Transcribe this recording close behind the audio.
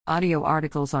Audio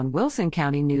articles on Wilson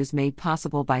County News made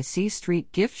possible by C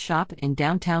Street Gift Shop in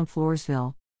downtown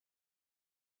Floresville.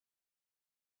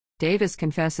 Davis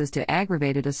confesses to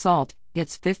aggravated assault,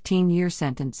 gets 15-year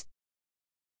sentence.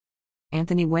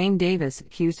 Anthony Wayne Davis,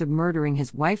 accused of murdering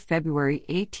his wife February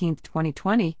 18,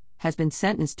 2020, has been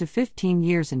sentenced to 15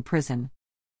 years in prison.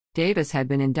 Davis had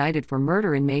been indicted for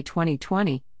murder in May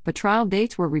 2020, but trial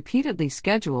dates were repeatedly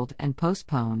scheduled and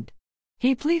postponed.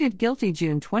 He pleaded guilty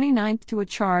June 29 to a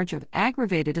charge of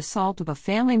aggravated assault of a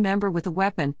family member with a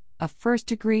weapon, a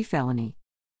first-degree felony.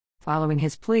 Following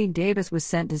his plea, Davis was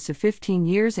sentenced to 15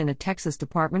 years in a Texas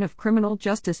Department of Criminal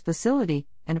Justice facility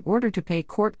and ordered to pay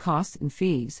court costs and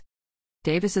fees.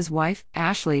 Davis's wife,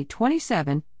 Ashley,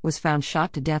 27, was found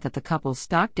shot to death at the couple's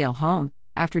Stockdale home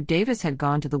after Davis had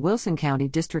gone to the Wilson County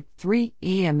District 3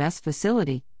 EMS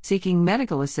facility seeking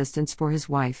medical assistance for his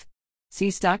wife. See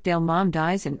Stockdale mom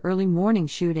dies in early morning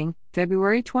shooting,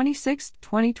 February 26,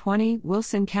 2020,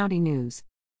 Wilson County News.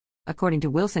 According to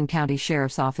Wilson County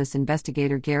Sheriff's Office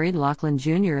investigator Gary Laughlin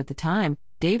Jr. at the time,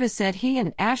 Davis said he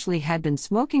and Ashley had been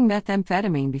smoking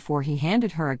methamphetamine before he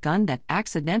handed her a gun that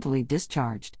accidentally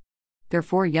discharged. Their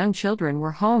 4 young children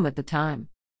were home at the time.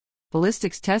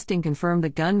 Ballistics testing confirmed the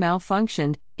gun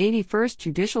malfunctioned, 81st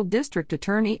Judicial District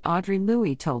Attorney Audrey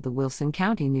Louie told the Wilson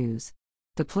County News.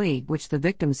 The plea, which the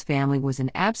victim's family was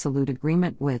in absolute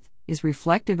agreement with, is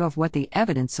reflective of what the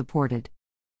evidence supported.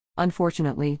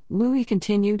 Unfortunately, Louie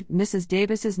continued, Mrs.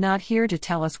 Davis is not here to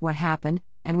tell us what happened,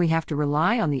 and we have to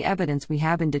rely on the evidence we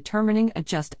have in determining a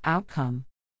just outcome.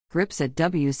 Grips at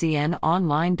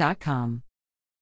WCNonline.com